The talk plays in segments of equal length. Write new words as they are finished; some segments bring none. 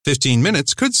15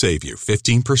 minutes could save you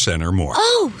 15% or more.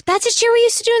 Oh, that's a cheer we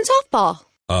used to do in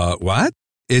softball. What?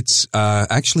 It's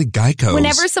actually Geico's.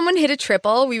 Whenever someone hit a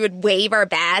triple, we would wave our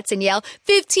bats and yell,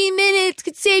 15 minutes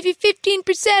could save you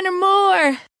 15% or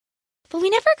more. But we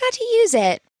never got to use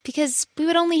it because we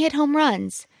would only hit home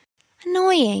runs.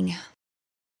 Annoying.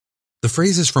 The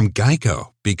phrase is from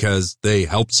Geico because they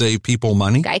help save people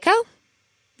money. Geico?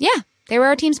 Yeah, they were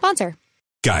our team sponsor.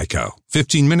 Geico.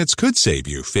 15 minutes could save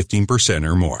you 15%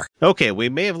 or more. Okay, we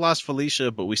may have lost Felicia,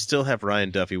 but we still have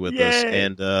Ryan Duffy with us.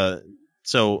 And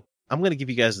so I'm going to give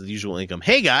you guys the usual income.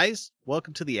 Hey, guys,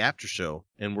 welcome to the after show,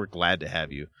 and we're glad to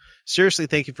have you. Seriously,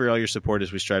 thank you for all your support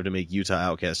as we strive to make Utah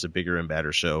Outcasts a bigger and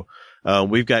badder show.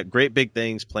 We've got great big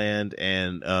things planned,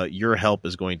 and your help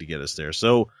is going to get us there.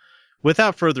 So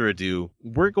without further ado,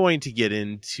 we're going to get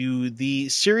into the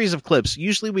series of clips.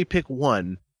 Usually we pick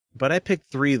one, but I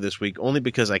picked 3 this week only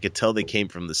because I could tell they came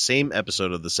from the same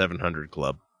episode of the 700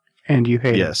 Club. And you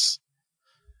hate Yes.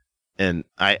 And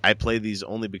I play these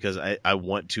only because I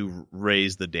want to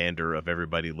raise the dander of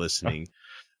everybody listening.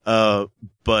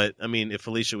 But, I mean, if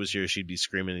Felicia was here, she'd be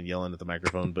screaming and yelling at the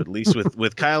microphone. But at least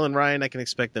with Kyle and Ryan, I can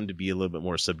expect them to be a little bit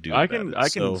more subdued. I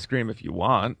can scream if you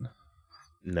want.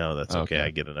 No, that's okay. I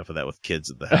get enough of that with kids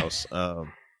at the house.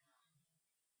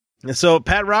 So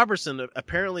Pat Robertson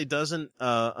apparently doesn't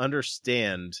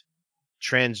understand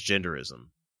transgenderism.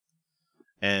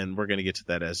 And we're going to get to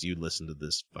that as you listen to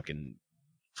this fucking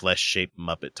flesh-shaped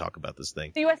Muppet talk about this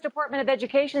thing. The U.S. Department of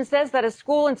Education says that a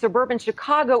school in suburban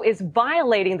Chicago is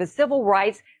violating the civil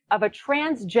rights of a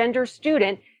transgender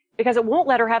student because it won't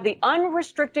let her have the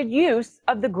unrestricted use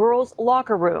of the girls'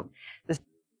 locker room.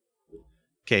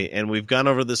 Okay, and we've gone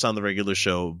over this on the regular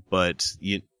show, but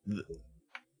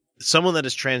someone that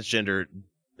is transgender,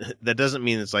 that doesn't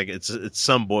mean it's like it's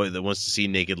some boy that wants to see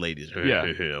naked ladies. Yeah.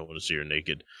 I want to see her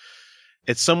naked.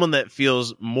 It's someone that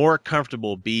feels more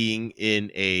comfortable being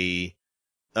in a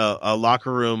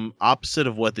locker room opposite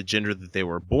of what the gender that they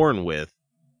were born with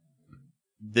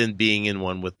than being in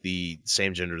one with the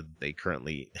same gender that they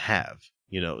currently have.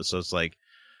 You know, so it's like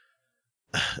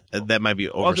that might be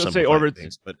oversimplifying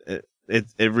things, but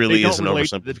it really is an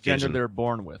oversimplification. The gender they're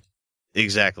born with.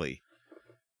 Exactly.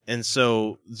 And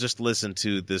so just listen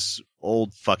to this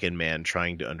old fucking man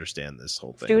trying to understand this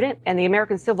whole thing. Student and the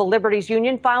American Civil Liberties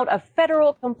Union filed a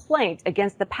federal complaint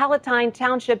against the Palatine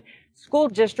Township School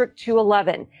District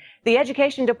 211. The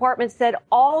Education Department said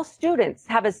all students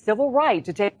have a civil right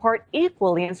to take part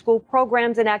equally in school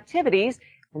programs and activities,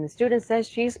 and the student says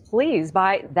she's pleased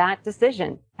by that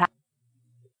decision.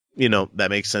 You know, that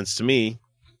makes sense to me,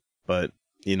 but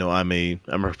you know, I'm a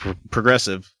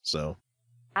progressive, so.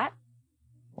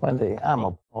 Wendy, I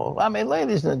mean,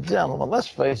 ladies and gentlemen, let's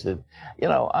face it. You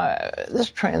know,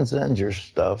 this transgender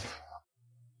stuff.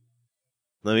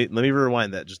 Let me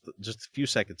rewind that just a few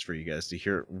seconds for you guys to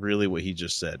hear really what he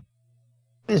just said.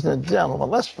 Ladies and gentlemen,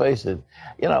 let's face it.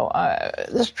 You know,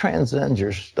 this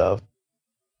transgender stuff.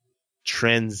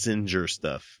 Transgender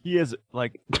stuff. He is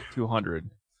like 200.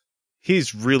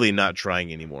 He's really not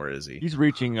trying anymore, is he? He's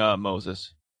reaching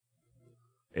Moses.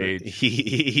 Age.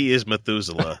 He is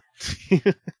Methuselah.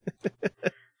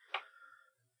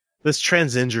 This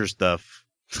transgender stuff.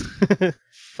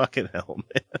 Fucking hell,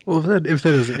 man. Well,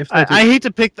 I hate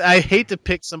to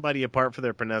pick somebody apart for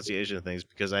their pronunciation of things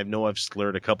because I know I've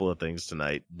slurred a couple of things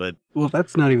tonight, but well,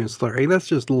 that's not even slurring. That's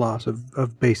just loss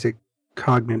of basic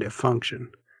cognitive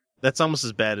function. That's almost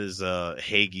as bad as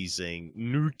Hagee saying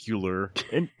nuclear.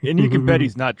 And you can bet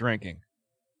he's not drinking.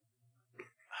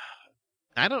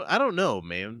 I don't know,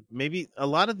 man. Maybe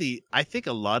I think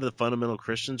a lot of the fundamental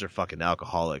Christians are fucking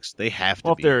alcoholics. They have to be.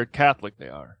 Well, if they're Catholic, they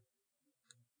are.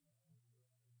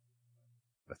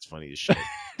 That's funny as shit.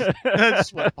 I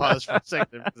just want to pause for a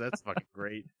second because that's fucking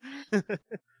great.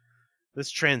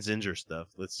 This transgender stuff.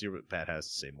 Let's see what Pat has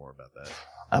to say more about that.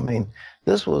 I mean,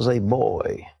 this was a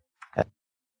boy.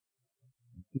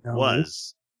 No.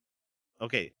 Was.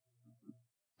 Okay.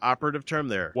 Operative term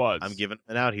there. Was. I'm giving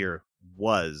it out here.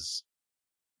 Was.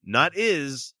 Not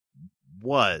is,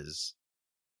 was.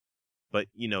 But,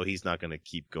 you know, he's not going to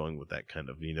keep going with that kind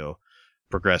of, you know,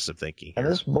 progressive thinking. And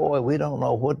this boy, we don't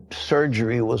know what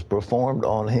surgery was performed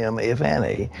on him, if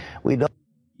any. We don't.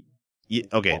 Yeah,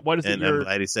 okay. What is it? I'm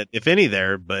glad he said, if any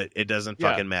there, but it doesn't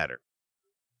fucking matter.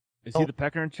 Is he the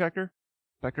Pecker Inspector?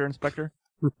 Pecker Inspector?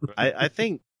 I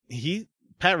think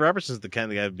Pat Robertson's the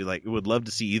kind of guy who'd be like, would love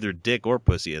to see either dick or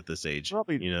pussy at this age.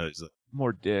 Probably, you know, he's like,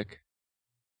 more dick.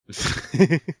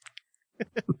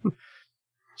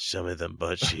 Show me them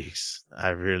butt cheeks. I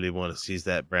really want to see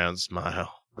that brown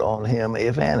smile on him,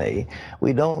 if any.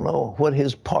 We don't know what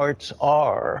his parts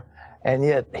are, And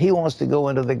yet he wants to go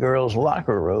into the girls'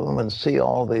 locker room and see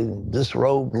all the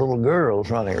disrobed little girls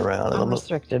running around.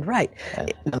 Unrestricted, right.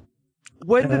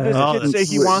 When did this kid say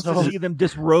he wants to see them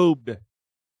disrobed?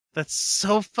 That's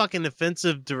so fucking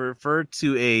offensive to refer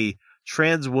to a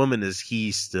trans woman as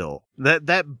he still.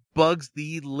 That bugs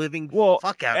the living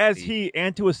fuck out of me.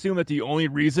 And to assume that the only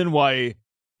reason why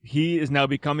he is now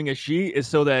becoming a she is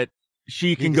so that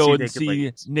she can go and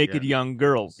see naked young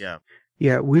girls. Yeah.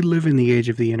 Yeah, we live in the age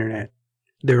of the internet.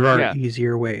 There are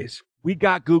easier ways. We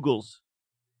got Googles.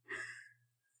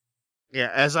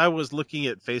 Yeah, as I was looking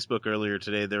at Facebook earlier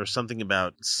today, there was something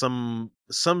about some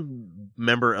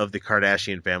member of the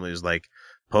Kardashian family is like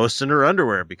posting her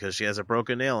underwear because she has a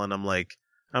broken nail, and I'm like,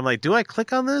 do I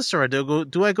click on this or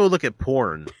do I go look at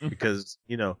porn? Because,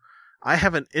 I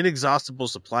have an inexhaustible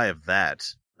supply of that.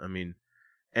 I mean,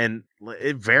 and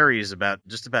it varies about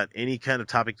just about any kind of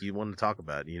topic you want to talk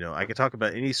about. I could talk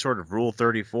about any sort of Rule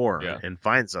 34 and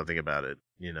find something about it,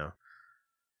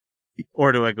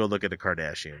 Or do I go look at a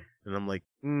Kardashian? And I'm like,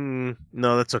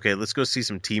 no, that's okay. Let's go see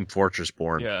some Team Fortress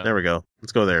porn. Yeah. There we go.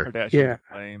 Let's go there. Kardashian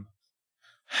flame.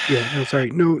 Yeah, no,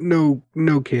 sorry.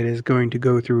 No kid is going to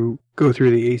go through the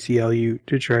ACLU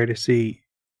to try to see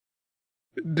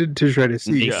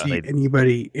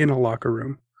anybody in a locker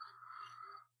room.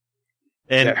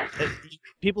 And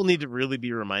people need to really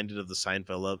be reminded of the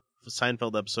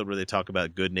Seinfeld episode where they talk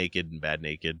about good naked and bad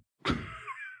naked.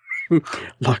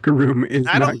 Locker room is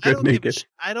not good naked.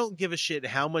 I don't give a shit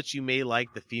how much you may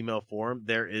like the female form.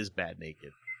 There is bad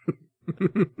naked,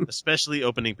 especially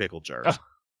opening pickle jars.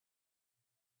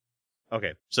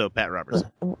 Okay, so Pat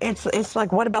Robertson. It's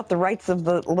like, what about the rights of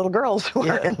the little girls who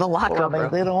are in the locker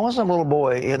room? They don't want some little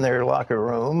boy in their locker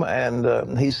room,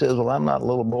 and he says, "Well, I'm not a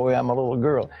little boy. I'm a little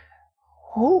girl."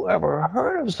 Who ever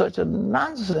heard of such a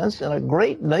nonsense in a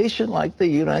great nation like the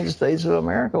United States of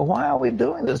America? Why are we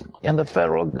doing this? And the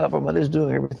federal government is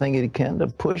doing everything it can to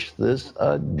push this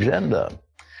agenda.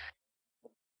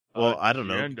 Well, I don't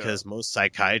know, because most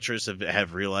psychiatrists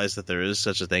have realized that there is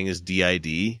such a thing as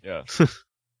DID. Yeah.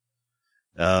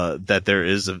 That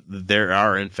there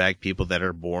are in fact people that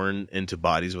are born into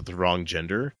bodies with the wrong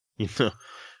gender.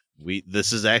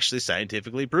 This is actually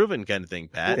scientifically proven kind of thing,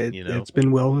 Pat. It's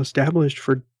been well established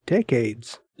for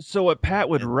decades. So what Pat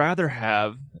would rather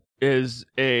have is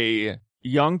a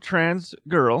young trans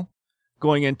girl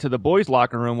going into the boys'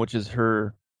 locker room, which is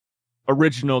her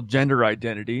original gender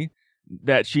identity,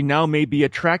 that she now may be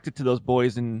attracted to those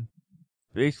boys and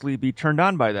basically be turned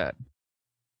on by that.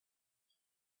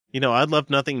 I'd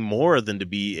love nothing more than to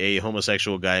be a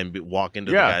homosexual guy and walk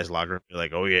into the guy's locker room and be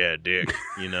like, "Oh yeah, dick,"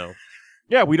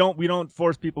 Yeah, we don't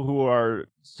force people who are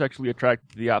sexually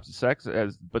attracted to the opposite sex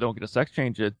but don't get a sex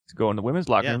change to go into women's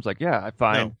locker rooms. Like, I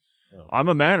find I'm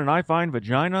a man and I find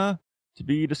vagina to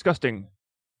be disgusting.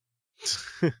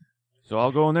 So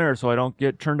I'll go in there so I don't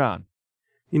get turned on.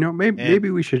 Maybe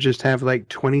we should just have like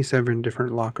 27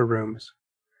 different locker rooms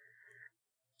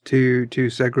to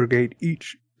segregate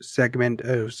each segment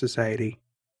of society.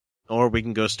 Or we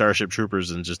can go Starship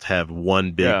Troopers and just have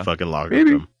one big fucking locker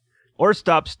room. Or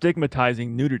stop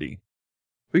stigmatizing nudity.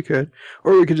 We could.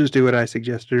 Or we could just do what I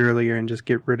suggested earlier and just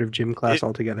get rid of gym class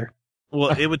altogether.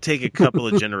 Well, it would take a couple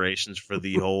of generations for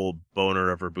the whole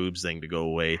boner of her boobs thing to go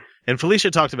away. And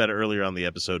Felicia talked about it earlier on the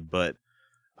episode, but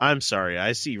I'm sorry.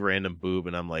 I see random boob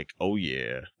and I'm like, oh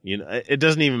yeah. It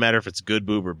doesn't even matter if it's good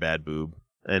boob or bad boob.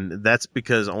 And that's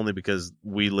only because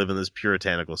we live in this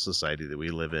puritanical society that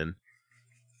we live in.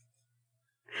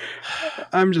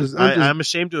 I'm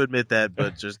ashamed to admit that,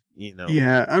 but just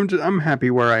Yeah, I'm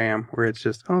happy where I am, where it's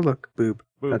just, oh look, boob.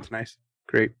 That's nice,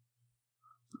 great.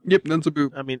 Yep, that's a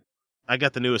boob. I mean, I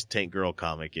got the newest Tank Girl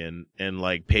comic in, and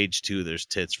like page 2, there's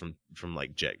tits from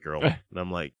like Jet Girl, and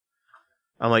I'm like,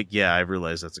 yeah, I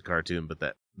realize that's a cartoon, but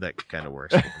that kind of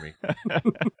works for me.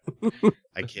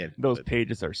 I can't. Those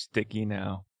pages are sticky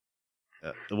now.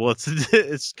 Well,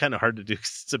 it's kind of hard to do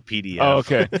because it's a PDF. Oh,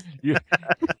 okay.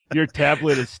 Your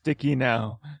tablet is sticky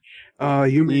now. Oh,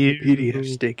 you made the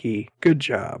PDF sticky. Good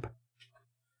job.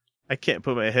 I can't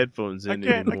put my headphones in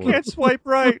anymore. I can't swipe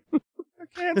right. I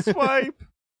can't swipe.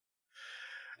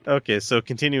 Okay, so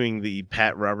continuing the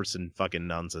Pat Robertson fucking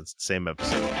nonsense, same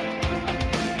episode.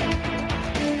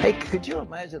 Hey, could you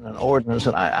imagine an ordinance,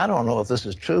 and I don't know if this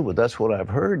is true, but that's what I've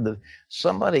heard, that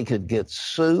somebody could get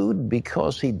sued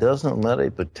because he doesn't let a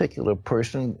particular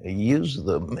person use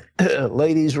the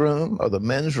ladies' room or the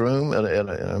men's room in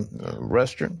a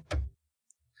restaurant?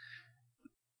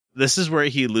 This is where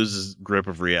he loses grip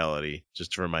of reality,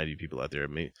 just to remind you people out there. I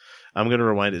mean, I'm going to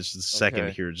rewind it just a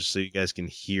second here, just so you guys can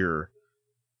hear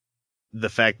the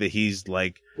fact that he's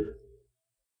like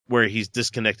where he's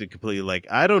disconnected completely. Like,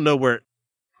 I don't know where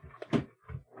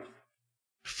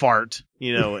fart,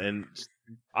 and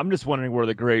I'm just wondering where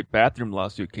the great bathroom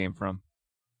lawsuit came from.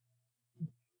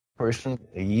 Person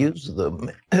use the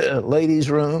ladies'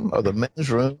 room or the men's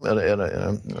room in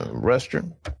a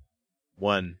restroom.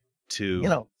 1, 2,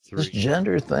 3. This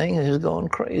gender thing is going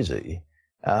crazy.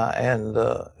 And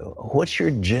what's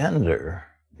your gender?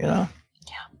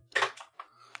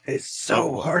 It's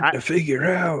so hard to figure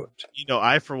out.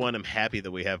 I for one am happy that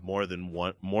we have more than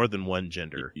one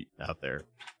gender out there.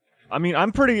 I mean,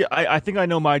 I think I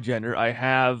know my gender. I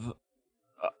have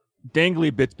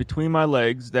dangly bits between my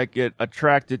legs that get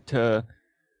attracted to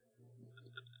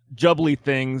jubbly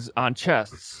things on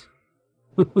chests.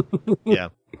 Yeah.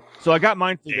 So I got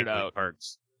mine figured dangly out.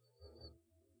 Parts.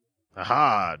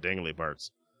 Aha, dangly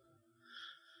parts.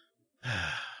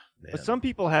 But some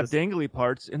people have dangly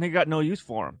parts and they got no use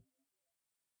for them.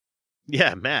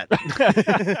 Yeah, Matt.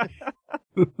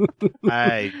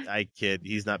 I kid.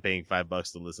 He's not paying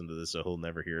 $5 to listen to this, so he'll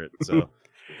never hear it. So,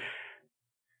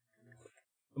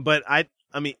 but I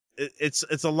mean, it's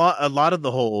a lot of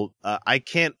the whole. I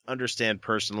can't understand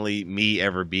personally me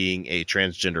ever being a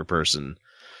transgender person.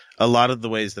 A lot of the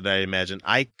ways that I imagine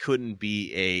I couldn't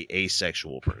be a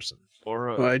asexual person.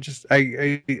 Well,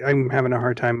 I'm having a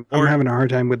hard time. I'm having a hard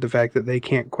time with the fact that they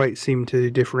can't quite seem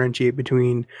to differentiate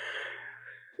between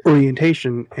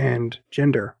orientation and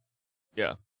gender.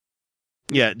 Yeah.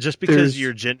 Yeah, just because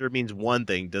your gender means one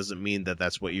thing doesn't mean that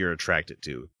that's what you're attracted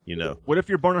to, What if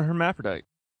you're born a hermaphrodite?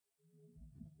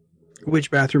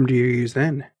 Which bathroom do you use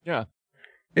then? Yeah.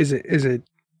 Is it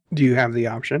do you have the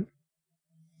option?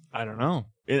 I don't know.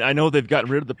 I know they've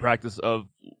gotten rid of the practice of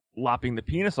lopping the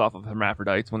penis off of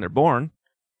hermaphrodites when they're born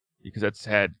because that's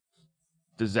had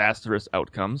disastrous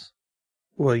outcomes.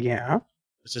 Well, yeah.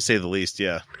 Let's just say the least,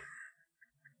 yeah.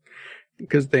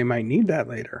 Because they might need that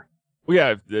later. Well,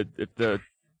 yeah, if the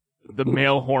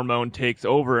male hormone takes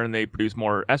over and they produce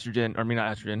more estrogen, or I mean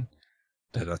not estrogen,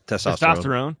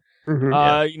 testosterone.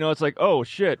 Mm-hmm. It's like, oh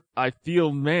shit, I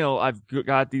feel male. I've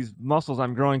got these muscles.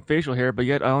 I'm growing facial hair, but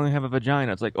yet I only have a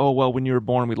vagina. It's like, oh well, when you were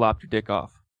born, we lopped your dick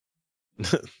off.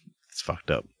 It's fucked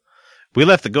up. We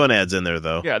left the gonads in there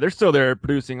though. Yeah, they're still there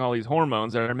producing all these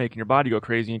hormones that are making your body go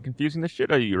crazy and confusing the shit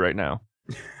out of you right now.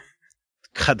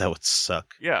 God, that would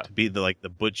suck. Yeah. To be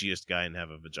the butchiest guy and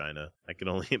have a vagina. I can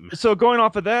only imagine. So going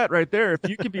off of that right there, if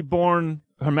you could be born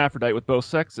hermaphrodite with both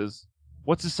sexes,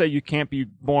 what's to say you can't be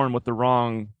born with the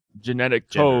wrong genetic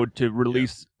code to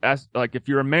release, if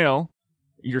you're a male,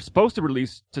 you're supposed to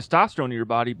release testosterone in your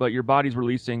body, but your body's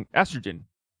releasing estrogen.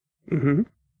 Mm-hmm.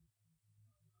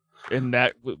 And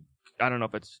that, I don't know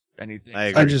if it's anything. I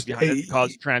agree. It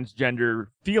cause transgender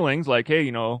feelings like, hey,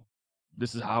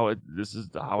 this is how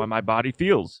my body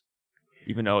feels.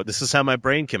 Even though this is how my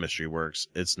brain chemistry works.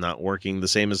 It's not working the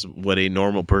same as what a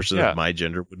normal person of my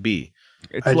gender would be.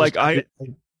 It's I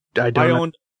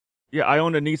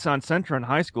owned a Nissan Sentra in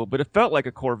high school, but it felt like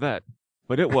a Corvette,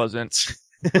 but it wasn't.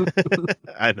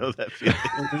 I know that feeling.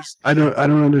 I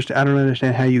don't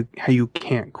understand how you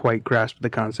can't quite grasp the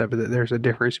concept that there's a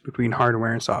difference between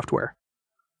hardware and software.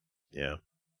 Yeah.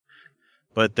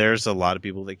 But there's a lot of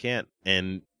people that can't.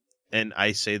 And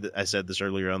I said this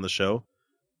earlier on the show.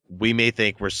 We may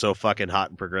think we're so fucking hot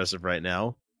and progressive right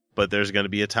now, but there's going to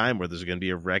be a time where there's going to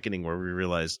be a reckoning where we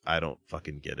realize I don't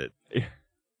fucking get it.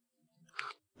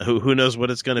 Who knows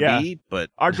what it's going to be, but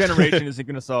our generation isn't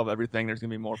going to solve everything. There's going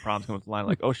to be more problems coming to the line.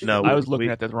 Like, oh shit, I was looking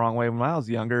at that the wrong way when I was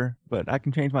younger, but I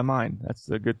can change my mind. That's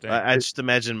a good thing. I just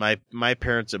imagine my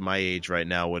parents at my age right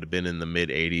now would have been in the mid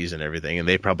 80s and everything, and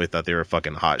they probably thought they were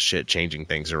fucking hot shit changing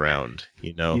things around.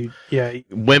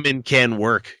 Women can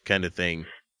work kind of thing.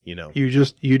 You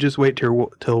just wait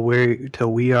till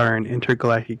we are an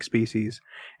intergalactic species,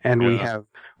 and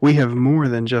we have more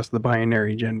than just the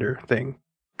binary gender thing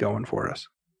going for us.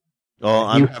 Well,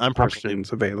 I'm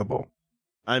options available.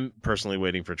 I'm personally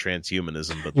waiting for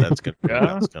transhumanism, but that's going to be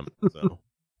what's coming. So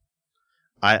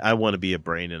I want to be a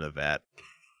brain in a vat.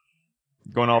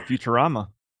 Going all Futurama.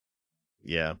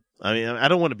 Yeah. I mean, I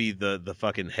don't want to be the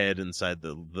fucking head inside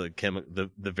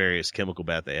the various chemical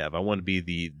bath they have. I want to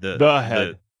be the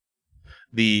head.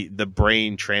 The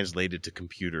brain translated to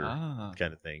computer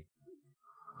kind of thing.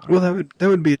 Well, that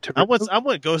would be. I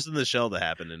want Ghost in the Shell to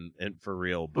happen and for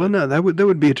real. But... Well, no, that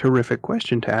would be a terrific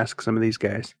question to ask some of these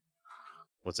guys.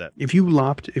 What's that? If you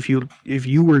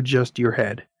were just your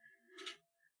head,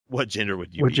 what gender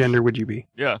would you be? What gender would you be?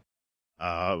 Yeah.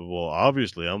 Well,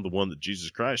 obviously, I'm the one that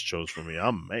Jesus Christ chose for me.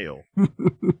 I'm male.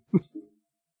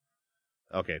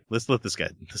 Okay, let's let this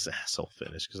asshole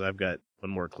finish because I've got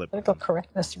one more clip. Political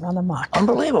correctness around the mock.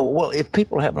 Unbelievable. Well, if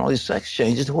people are having all these sex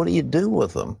changes, what do you do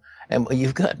with them? And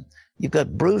you've got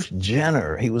Bruce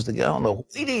Jenner. He was the guy on the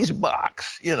Wheaties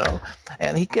box,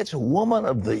 and he gets Woman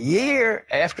of the Year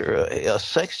after a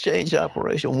sex change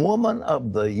operation. Woman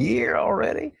of the Year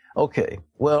already? Okay,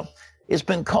 well, it's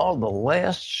been called the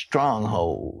last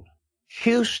stronghold.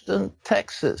 Houston,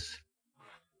 Texas.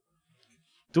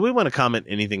 Do we want to comment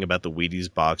anything about the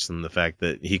Wheaties box and the fact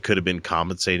that he could have been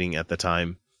compensating at the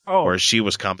time? Or she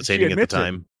was compensating at the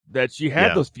time? That she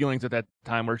had those feelings at that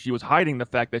time where she was hiding the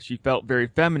fact that she felt very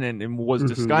feminine and was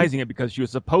disguising it because she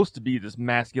was supposed to be this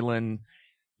masculine.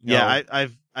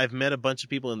 I've met a bunch of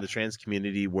people in the trans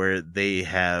community where they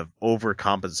have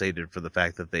overcompensated for the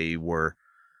fact that they were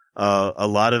a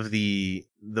lot of the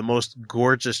most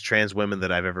gorgeous trans women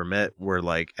that I've ever met were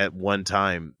like at one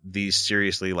time these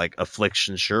seriously like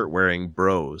affliction shirt wearing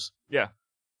bros. Yeah.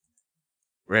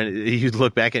 And you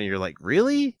look back and you're like,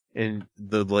 really? And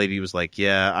the lady was like,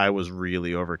 yeah, I was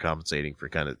really overcompensating for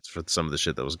some of the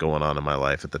shit that was going on in my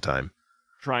life at the time.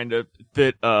 Trying to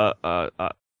fit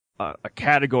a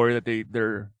category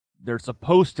that they're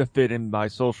supposed to fit in by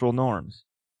social norms.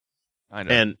 I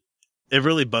know. And it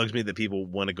really bugs me that people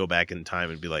want to go back in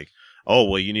time and be like, oh,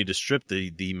 well, you need to strip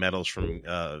the medals from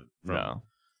No.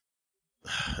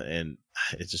 And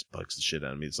it just bugs the shit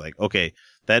out of me. It's like, okay,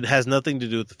 that has nothing to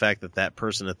do with the fact that that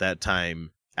person at that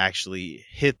time actually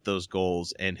hit those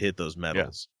goals and hit those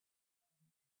medals.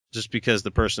 Yeah. Just because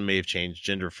the person may have changed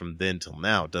gender from then till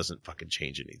now doesn't fucking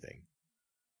change anything.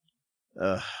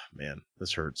 Man,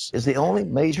 this hurts. It's the only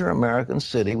major American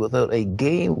city without a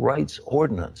gay rights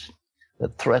ordinance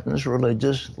that threatens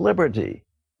religious liberty.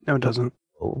 No, it doesn't.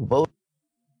 Vote.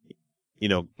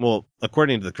 Well,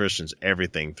 according to the Christians,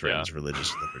 everything threatens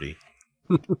religious liberty.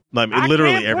 I mean,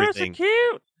 literally everything.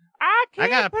 I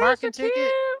got a parking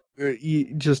ticket.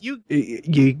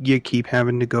 You keep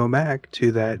having to go back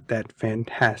to that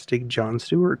fantastic Jon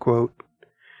Stewart quote.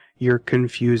 You're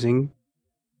confusing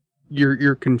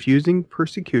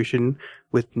persecution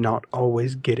with not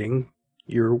always getting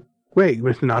your way,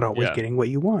 with not always getting what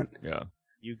you want. Yeah.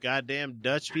 You goddamn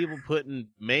Dutch people putting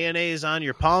mayonnaise on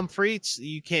your pommes frites.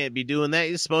 You can't be doing that.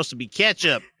 You're supposed to be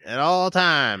ketchup at all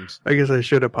times. I guess I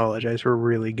should apologize for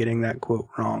really getting that quote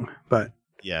wrong, but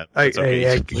yeah, I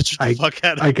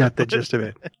got the gist of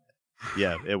it.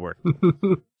 Yeah, it worked.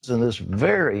 In this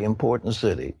very important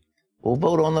city, we'll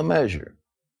vote on the measure.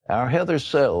 Our Heather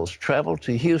Sells traveled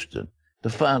to Houston to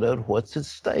find out what's at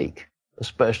stake,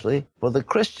 especially for the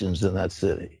Christians in that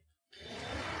city.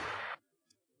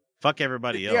 Fuck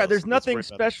everybody else. Yeah, there's nothing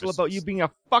special about you being a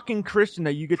fucking Christian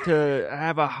that you get to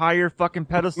have a higher fucking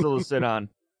pedestal to sit on.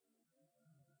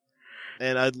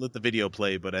 And I'd let the video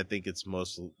play, but I think it's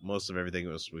most of everything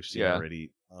we've seen already.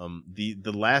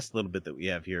 The last little bit that we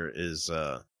have here is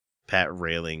Pat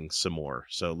railing some more.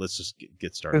 So let's just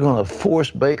get started. We're going to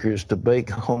force bakers to bake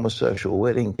homosexual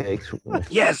wedding cakes.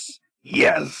 Yes.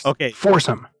 Okay. Force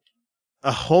them.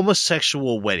 A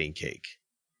homosexual wedding cake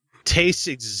tastes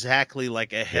exactly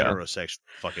like a heterosexual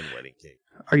fucking wedding cake.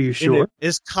 Are you sure? It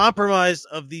is compromised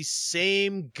of the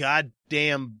same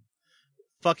goddamn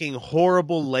fucking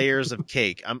horrible layers of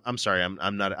cake. I'm sorry,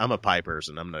 I'm a pie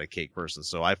person. I'm not a cake person,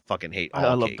 so I fucking hate all cakes.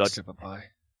 I love Dutch apple pie.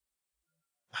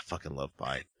 I fucking love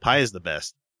pie. Pie is the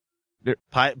best.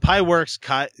 Pie works.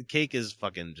 Cake is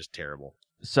fucking just terrible.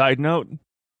 Side note.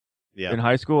 Yeah. In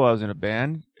high school, I was in a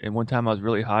band, and one time I was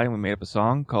really high, and we made up a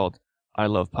song called "I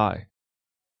Love Pie."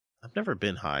 I've never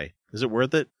been high. Is it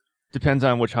worth it? Depends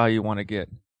on which high you want to get.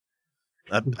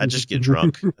 I just get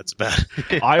drunk. That's bad.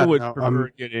 I would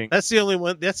prefer getting. That's the only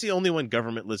one. That's the only one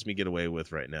government lets me get away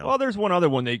with right now. Well, there's one other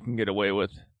one they can get away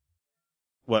with.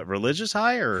 What, religious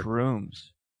high or shrooms?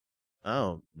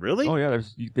 Oh, really? Oh yeah.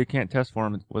 They can't test for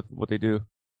them with what they do.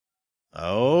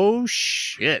 Oh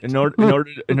shit! In order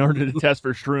to test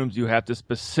for shrooms, you have to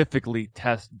specifically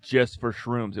test just for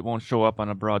shrooms. It won't show up on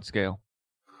a broad scale.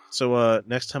 So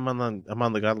next time I'm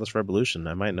on the Godless Revolution,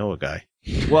 I might know a guy.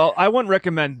 Well, I wouldn't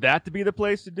recommend that to be the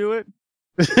place to do it.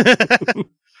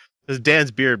 Because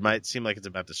Dan's beard might seem like it's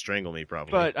about to strangle me,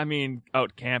 probably. But I mean,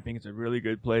 out camping is a really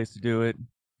good place to do it.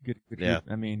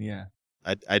 I mean, yeah.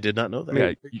 I did not know that.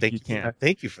 Yeah,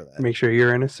 thank you for that. Make sure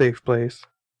you're in a safe place.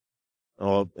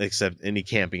 Oh, except any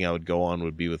camping I would go on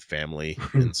would be with family,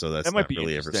 and so that's not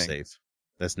really ever safe.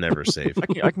 That's never safe.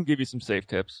 I can give you some safe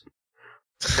tips.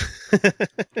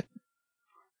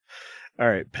 All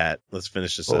right, Pat, let's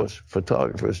finish this up.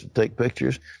 Photographers to take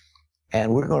pictures,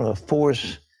 and we're going to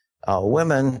force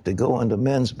women to go into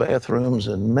men's bathrooms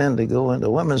and men to go into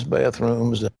women's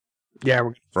bathrooms. Yeah,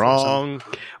 wrong.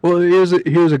 Well, here's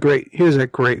a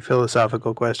great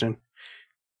philosophical question.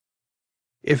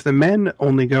 If the men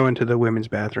only go into the women's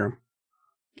bathroom,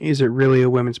 is it really a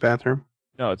women's bathroom?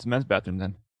 No, it's a men's bathroom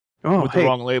then. Oh, with hey. the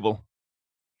wrong label.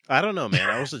 I don't know, man.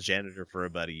 I was a janitor for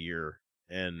about a year,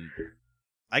 and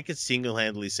I could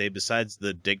single-handedly say, besides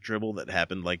the dick dribble that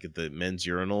happened like at the men's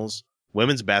urinals,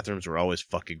 women's bathrooms were always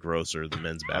fucking grosser than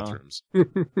men's bathrooms.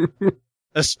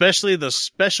 Especially the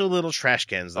special little trash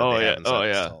cans that they have inside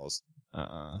the stalls.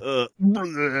 That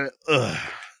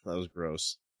was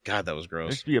gross. God, that was gross.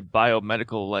 There should be a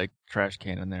biomedical like trash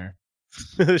can in there.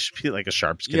 There should be like a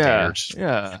Sharps container.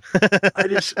 Yeah. I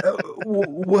just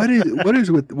what is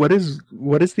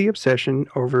the obsession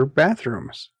over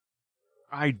bathrooms?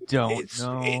 I don't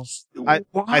know.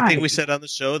 I think we said on the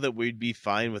show that we'd be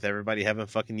fine with everybody having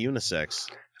fucking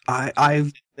unisex.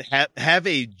 I've have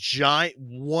a giant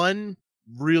one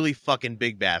really fucking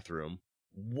big bathroom.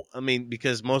 I mean,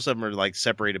 because most of them are like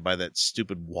separated by that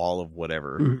stupid wall of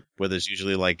whatever, where there's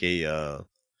usually like a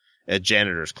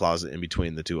janitor's closet in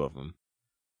between the two of them.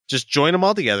 Just join them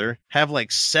all together, have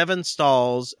like 7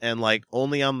 stalls, and like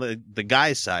only on the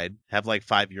guy's side have like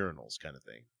 5 urinals kind of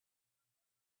thing.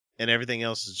 And everything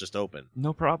else is just open.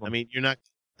 No problem. I mean,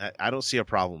 I don't see a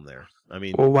problem there. I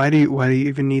mean, well, why do you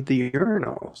even need the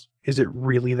urinals? Is it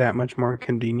really that much more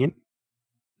convenient?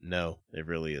 No, it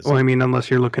really isn't. Well, I mean, unless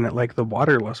you're looking at like the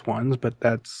waterless ones, but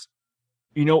that's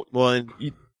Well, and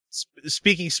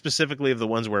speaking specifically of the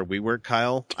ones where we work,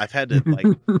 Kyle, I've had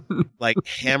to like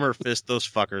hammer fist those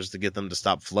fuckers to get them to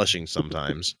stop flushing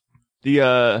sometimes. The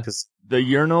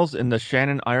urinals in the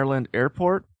Shannon, Ireland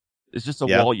airport is just a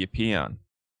wall you pee on.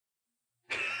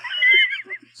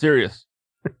 Serious.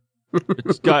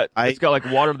 It's got like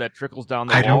water that trickles down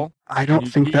the wall. I don't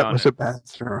think that was a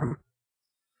bathroom.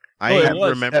 I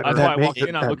remember. That's why I walked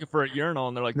in. I'm looking for a urinal,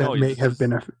 and they're like, "No,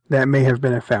 that may have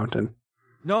been a fountain."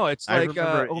 No, it's like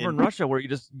over in Russia where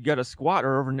you got to squat,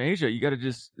 or over in Asia you got to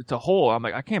it's a hole. I'm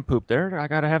like, I can't poop there. I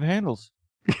got to have handles.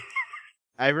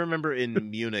 I remember in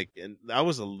Munich, and I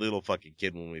was a little fucking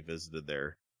kid when we visited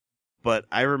there, but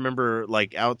I remember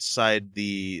like outside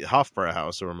the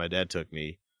Hofbrauhaus where my dad took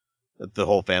me, the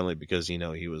whole family, because he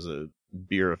was a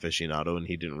beer aficionado and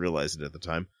he didn't realize it at the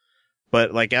time.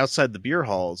 But like outside the beer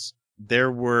halls, there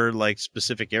were like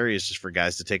specific areas just for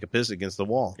guys to take a piss against the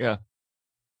wall. Yeah.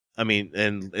 I mean,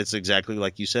 and it's exactly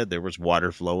like you said. There was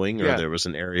water flowing, or there was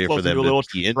an area for them to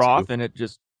pee into. Trough, and it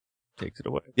just takes it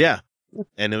away. Yeah,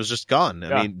 and it was just gone.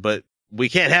 I mean, but we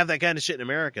can't have that kind of shit in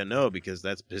America, no, because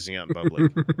that's pissing out in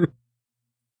public.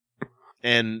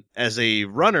 And as a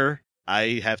runner,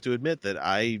 I have to admit that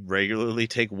I regularly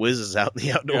take whizzes out in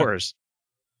the outdoors.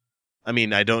 I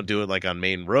mean, I don't do it like on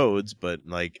main roads, but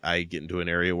like I get into an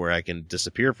area where I can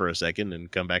disappear for a second and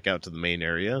come back out to the main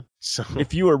area. So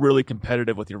if you are really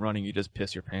competitive with your running, you just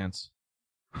piss your pants.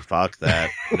 Fuck that.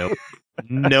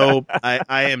 Nope. I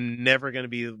am never going to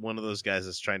be one of those guys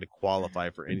that's trying to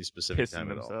qualify for any specific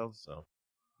time at all. So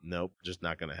nope, just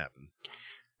not going to happen.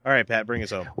 All right, Pat, bring us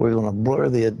home. We're going to blur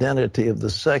the identity of the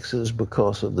sexes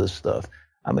because of this stuff.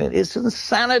 I mean, it's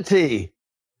insanity.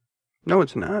 No,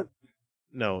 it's not.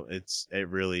 No, it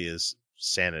really is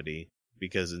sanity,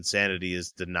 because insanity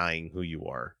is denying who you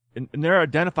are. And they're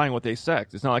identifying what they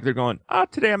sex. It's not like they're going,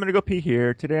 today I'm going to go pee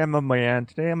here. Today I'm a man.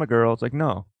 Today I'm a girl. It's like,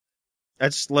 no. I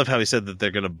just love how he said that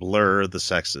they're going to blur the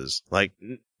sexes. Like,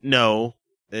 no,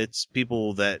 it's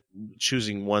people that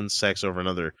choosing one sex over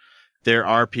another. There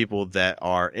are people that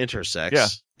are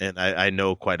intersex, and I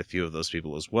know quite a few of those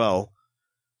people as well.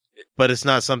 But it's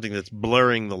not something that's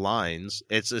blurring the lines.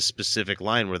 It's a specific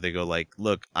line where they go like,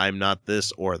 look, I'm not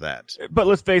this or that. But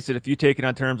let's face it, if you take it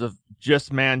on terms of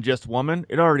just man, just woman,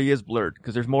 it already is blurred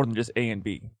because there's more than just A and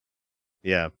B.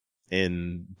 Yeah.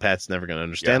 And Pat's never going to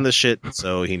understand this shit,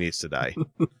 so he needs to die.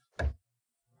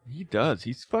 He does.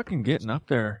 He's fucking getting up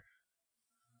there.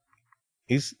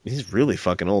 He's really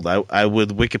fucking old. I would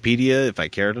Wikipedia if I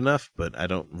cared enough, but I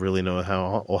don't really know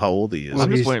how old he is. Well,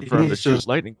 I'm just waiting for him to shoot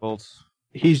lightning bolts.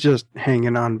 He's just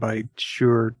hanging on by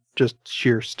sheer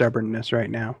stubbornness right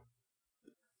now.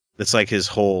 It's like his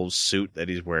whole suit that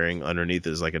he's wearing underneath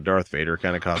is like a Darth Vader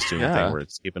kind of costume thing where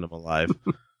it's keeping him alive.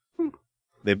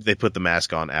 They put the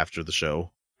mask on after the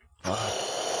show.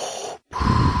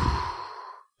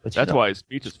 That's why his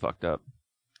speech is fucked up.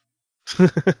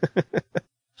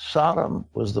 Sodom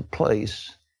was the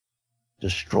place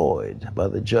destroyed by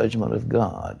the judgment of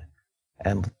God,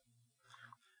 and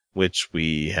which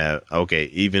we have,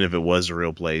 even if it was a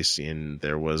real place and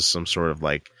there was some sort of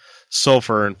like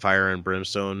sulfur and fire and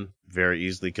brimstone, very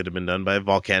easily could have been done by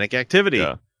volcanic activity,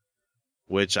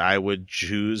 which I would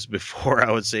choose before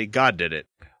I would say God did it.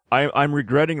 I'm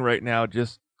regretting right now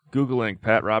just Googling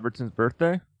Pat Robertson's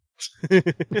birthday.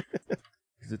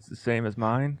 Because it's the same as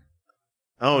mine.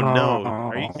 Oh, no.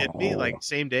 Are you kidding me? Like,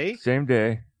 same day? Same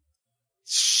day.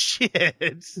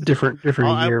 Shit. Different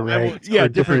year, right? Yeah,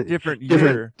 different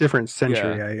year. Different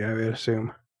century, yeah. I would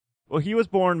assume. Well, he was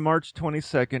born March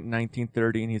 22nd,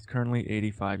 1930, and he's currently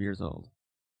 85 years old.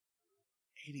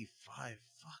 85?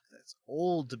 Fuck, that's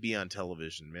old to be on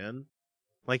television, man.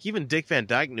 Like, even Dick Van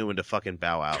Dyke knew when to fucking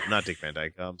bow out. Not Dick Van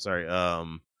Dyke, I'm sorry.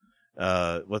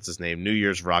 What's his name? New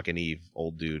Year's Rockin' Eve,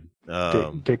 old dude.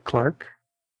 Dick Clark?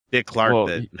 Dick Clark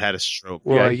that had a stroke.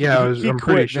 Well, I'm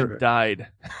pretty sure and died.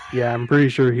 Yeah, I'm pretty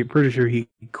sure he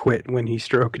quit when he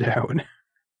stroked out.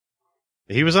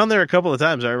 He was on there a couple of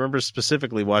times. I remember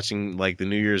specifically watching like the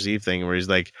New Year's Eve thing where he's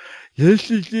like, "This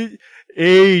is it.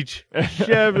 Age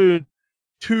 7,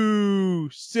 2,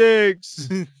 6.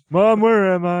 Mom,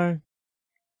 where am I?"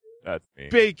 That's me.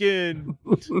 Bacon.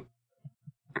 Poke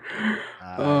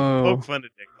fun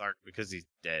at Dick Clark because he's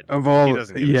dead. Of all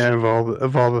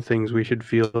the things we should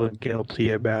feel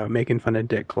guilty about, making fun of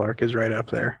Dick Clark is right up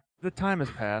there. The time has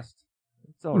passed.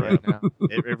 It's all right now.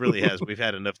 It really has. We've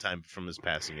had enough time from his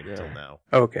passing until now.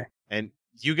 Okay. And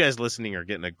you guys listening are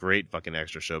getting a great fucking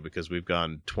extra show because we've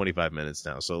gone 25 minutes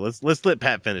now. So let's let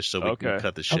Pat finish so we can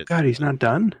cut the shit. Oh God, he's not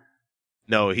done?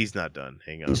 No, he's not done.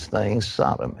 Hang on. These things,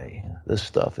 sodomy. This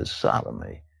stuff is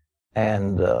sodomy.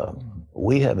 And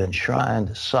we have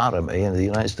enshrined sodomy in the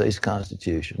United States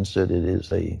Constitution, said it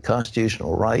is a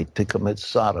constitutional right to commit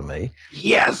sodomy.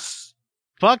 Yes!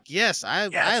 Fuck yes.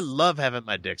 I love having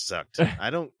my dick sucked. I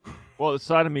don't... Well, the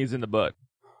sodomy is in the butt.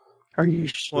 Are you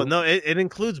sure? Well, no, it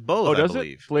includes both, I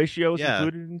believe. It? Fellatio is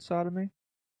included in sodomy?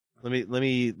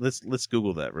 Let's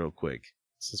Google that real quick.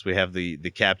 Since we have the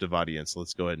captive audience,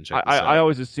 let's go ahead and check this out. I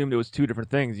always assumed it was two different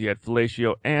things. You had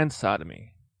fellatio and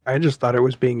sodomy. I just thought it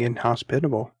was being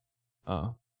inhospitable.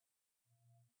 Oh.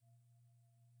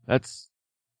 That's...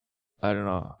 I don't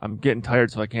know. I'm getting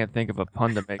tired, so I can't think of a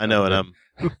pun to make. I know, and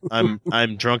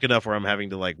I'm drunk enough where I'm having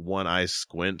to like one eye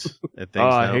squint at things. Oh,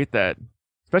 now. I hate that.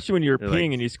 Especially when you're peeing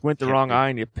like, and you squint the wrong eye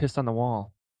and you piss on the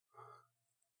wall.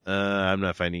 I'm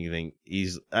not finding anything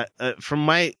easy. From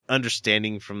my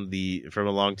understanding from a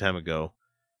long time ago,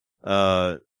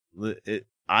 I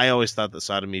always thought that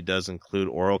sodomy does include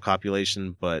oral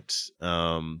copulation, but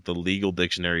the legal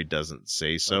dictionary doesn't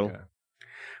say so. Okay.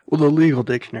 Well, the legal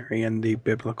dictionary and the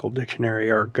biblical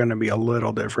dictionary are going to be a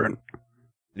little different.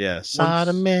 Yeah,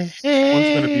 sodomy. One's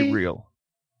going to be real.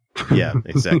 Yeah,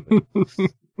 exactly.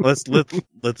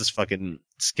 let this fucking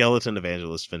skeleton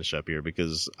evangelist finish up here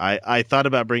because I thought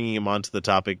about bringing him onto the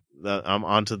topic,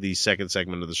 onto the second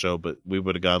segment of the show, but we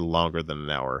would have gone longer than an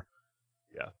hour.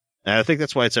 Yeah, and I think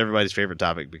that's why it's everybody's favorite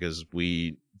topic because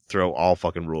we throw all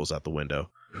fucking rules out the window.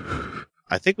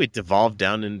 I think we devolved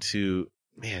down into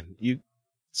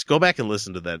Let's go back and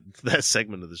listen to that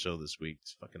segment of the show this week.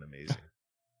 It's fucking amazing.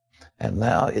 And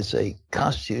now it's a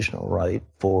constitutional right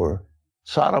for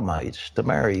sodomites to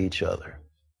marry each other.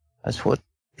 That's what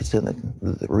it's in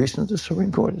the recent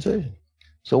Supreme Court decision.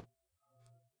 So,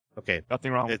 okay,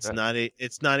 nothing wrong with that.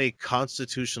 It's not a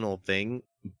constitutional thing.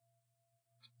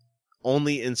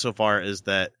 Only insofar as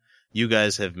that you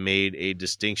guys have made a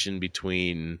distinction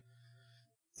between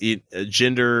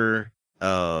gender.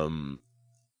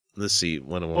 Let's see.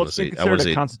 What I want to say. I want to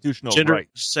say constitutional gender, right.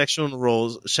 sexual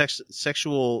roles,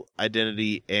 sexual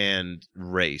identity, and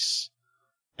race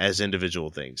as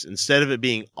individual things, instead of it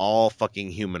being all fucking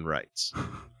human rights.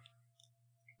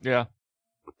 Yeah,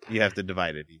 you have to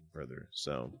divide it even further.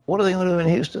 So, what are they going to do in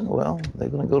Houston? Well, they're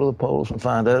going to go to the polls and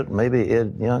find out. Maybe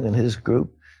Ed Young and his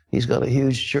group. He's got a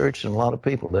huge church and a lot of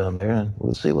people down there, and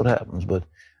we'll see what happens. But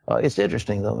it's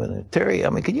interesting, though. And Terry, I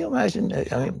mean, can you imagine?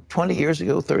 20 years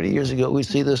ago, 30 years ago, we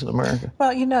see this in America.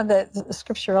 Well, you know that the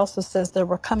scripture also says there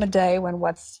will come a day when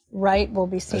what's right will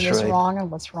be seen as wrong, and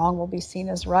what's wrong will be seen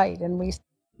as right. And we.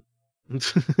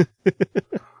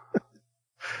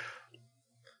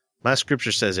 My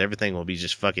scripture says everything will be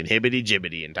just fucking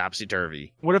hibbity-jibbity and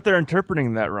topsy-turvy. What if they're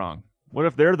interpreting that wrong? What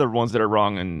if they're the ones that are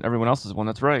wrong and everyone else is the one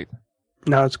that's right?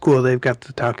 No, it's cool. They've got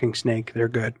the talking snake. They're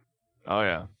good. Oh,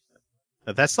 yeah.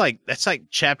 That's like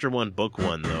chapter 1, book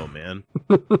 1, though, man.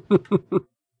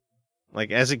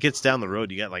 Like, as it gets down the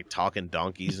road, you got, like, talking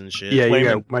donkeys and shit. Yeah, you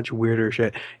got much weirder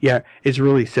shit. Yeah, it's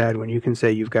really sad when you can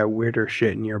say you've got weirder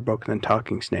shit in your book than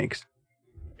talking snakes.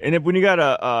 And when you got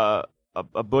a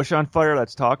bush on fire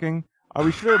that's talking, are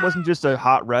we sure it wasn't just a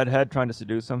hot redhead trying to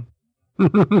seduce him?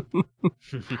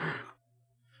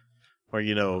 Or,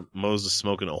 Moses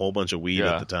smoking a whole bunch of weed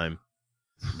at the time.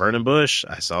 Burning bush,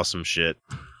 I saw some shit.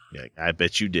 Yeah, I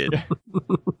bet you did.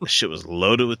 Shit was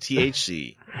loaded with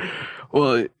THC.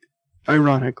 Well,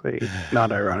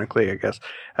 not ironically, I guess.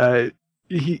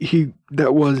 He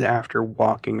that was after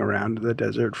walking around the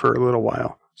desert for a little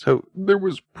while. So there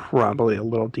was probably a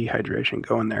little dehydration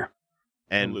going there.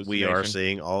 And we are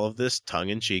saying all of this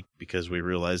tongue-in-cheek because we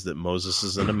realize that Moses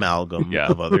is an amalgam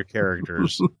of other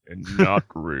characters. And not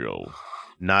real.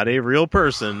 Not a real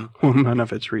person. Well, none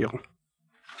of it's real.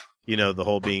 You know, the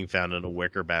whole being found in a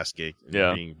wicker basket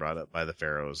and being brought up by the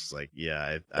pharaohs. It's like,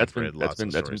 I've read lots of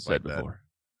stories like that. Before.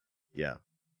 Yeah.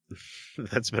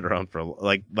 That's been around for,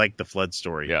 like the flood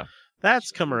story. Yeah.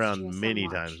 That's come around many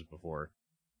times before.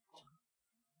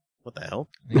 What the hell?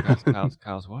 I think that's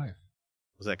Kyle's wife.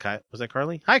 Was that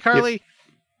Carly? Hi, Carly. Yep.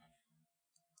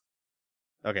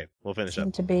 Okay, we'll finish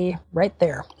up. To be right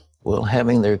there. Well,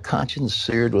 having their conscience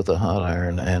seared with a hot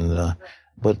iron,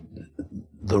 but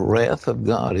the wrath of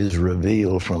God is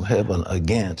revealed from heaven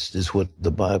against, is what the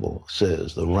Bible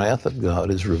says. The wrath of God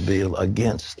is revealed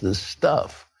against this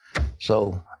stuff.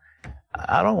 So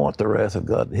I don't want the wrath of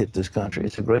God to hit this country.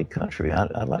 It's a great country.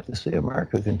 I'd like to see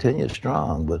America continue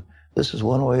strong, but this is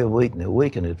one way of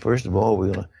weakening it. First of all,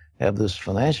 we're going to have this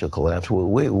financial collapse.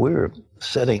 We're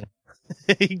setting.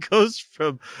 He goes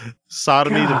from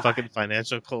sodomy to fucking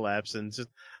financial collapse, and just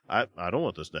I don't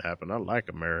want this to happen. I like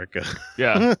America.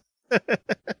 Yeah.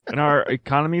 And our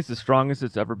economy is the strongest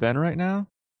it's ever been right now.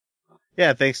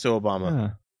 Yeah, thanks to Obama. Yeah.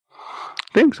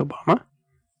 Thanks, Obama.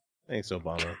 Thanks,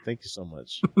 Obama. Thank you so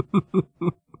much.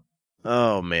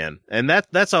 Oh man, and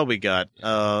that's all we got.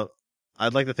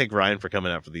 I'd like to thank Ryan for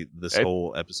coming out for this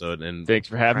whole episode, and thanks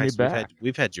for having me back.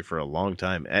 We've had you for a long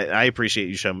time. I appreciate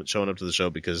you showing up to the show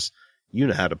because you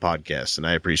know how to podcast, and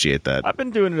I appreciate that. I've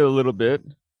been doing it a little bit.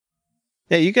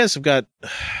 Yeah, you guys have got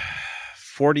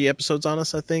 40 episodes on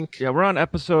us, I think. Yeah, we're on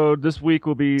this week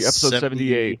will be episode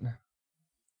 78.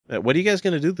 What are you guys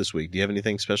going to do this week? Do you have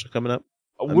anything special coming up?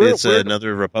 It's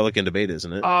another Republican debate,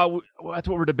 isn't it? That's what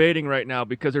we're debating right now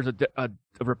because there's a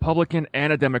Republican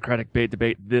and a Democratic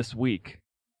debate this week.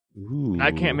 Ooh.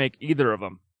 I can't make either of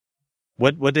them.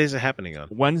 What days are happening on?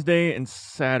 Wednesday and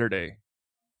Saturday.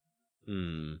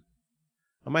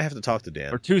 I might have to talk to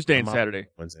Dan. Or Tuesday and Saturday.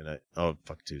 Wednesday night. Oh,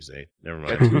 fuck Tuesday. Never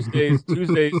mind. Yeah,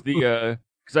 Tuesday's the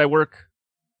because I work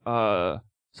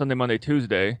Sunday, Monday,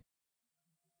 Tuesday,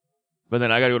 but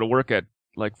then I got to go to work at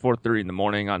like 4:30 in the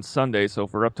morning on Sunday. So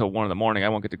if we're up till 1 in the morning, I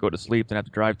won't get to go to sleep. Then I have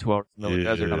to drive 2 hours in the middle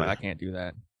of the desert. I'm like, I can't do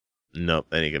that. Nope,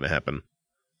 that ain't gonna happen.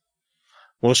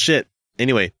 Well, shit.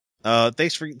 Anyway,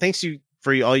 thanks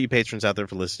for all you patrons out there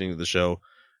for listening to the show.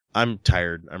 I'm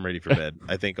tired. I'm ready for bed.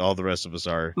 I think all the rest of us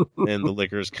are, and the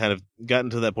liquor's kind of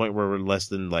gotten to that point where we're less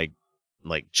than like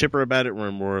chipper about it.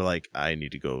 We're more like, I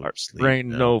need to go sleep. Brain,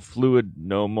 no fluid,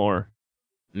 no more.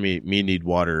 Me need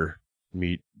water.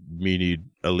 Me need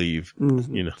a leave.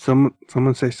 You know.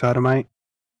 Someone say sodomite.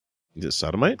 Is it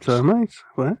sodomite? Sodomites?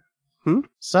 What?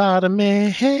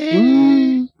 Sodomite.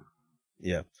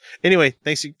 Yeah. Anyway,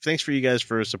 thanks for you guys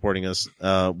for supporting us.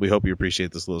 We hope you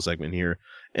appreciate this little segment here.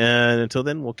 And until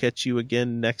then, we'll catch you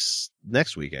again next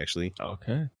week, actually.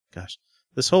 Okay. Gosh,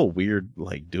 this whole weird,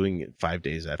 like, doing it 5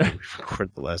 days after we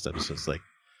record the last episode is like,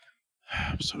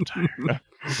 I'm so tired.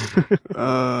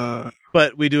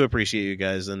 But we do appreciate you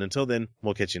guys. And until then,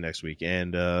 we'll catch you next week.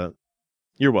 And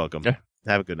you're welcome. Yeah.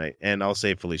 Have a good night. And I'll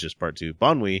save Felicia's part 2.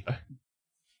 Bon nuit.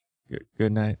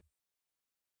 Good night.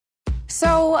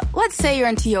 So, let's say you're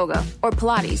into yoga or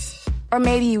Pilates, or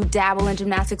maybe you dabble in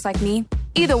gymnastics like me.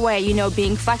 Either way, you know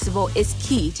being flexible is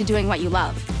key to doing what you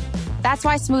love. That's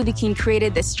why Smoothie King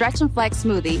created this Stretch and Flex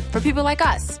smoothie for people like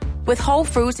us. With whole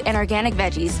fruits and organic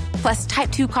veggies, plus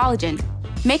type 2 collagen.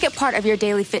 Make it part of your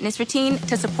daily fitness routine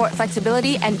to support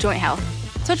flexibility and joint health.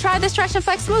 So try the Stretch and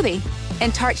Flex smoothie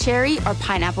in tart cherry or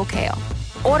pineapple kale.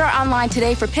 Order online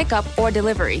today for pickup or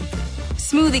delivery.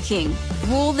 Smoothie King.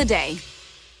 Rule the day.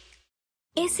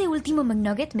 Ese último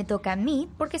McNugget me toca a mí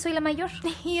porque soy la mayor.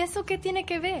 ¿Y eso qué tiene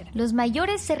que ver? Los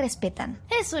mayores se respetan.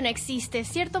 Eso no existe,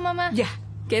 ¿cierto, mamá? Ya,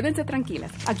 quédense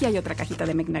tranquilas. Aquí hay otra cajita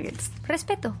de McNuggets.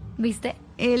 Respeto, ¿viste?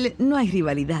 No hay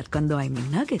rivalidad cuando hay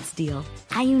McNuggets deal.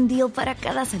 Hay un deal para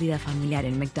cada salida familiar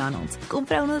en McDonald's.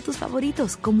 Compra uno de tus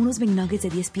favoritos, como unos McNuggets de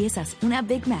 10 piezas, una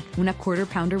Big Mac, una Quarter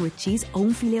Pounder with Cheese o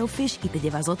un Filet-O-Fish y te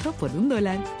llevas otro por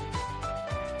 $1.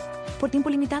 Por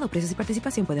tiempo limitado, precios y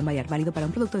participación pueden variar. Válido para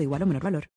un producto de igual o menor valor.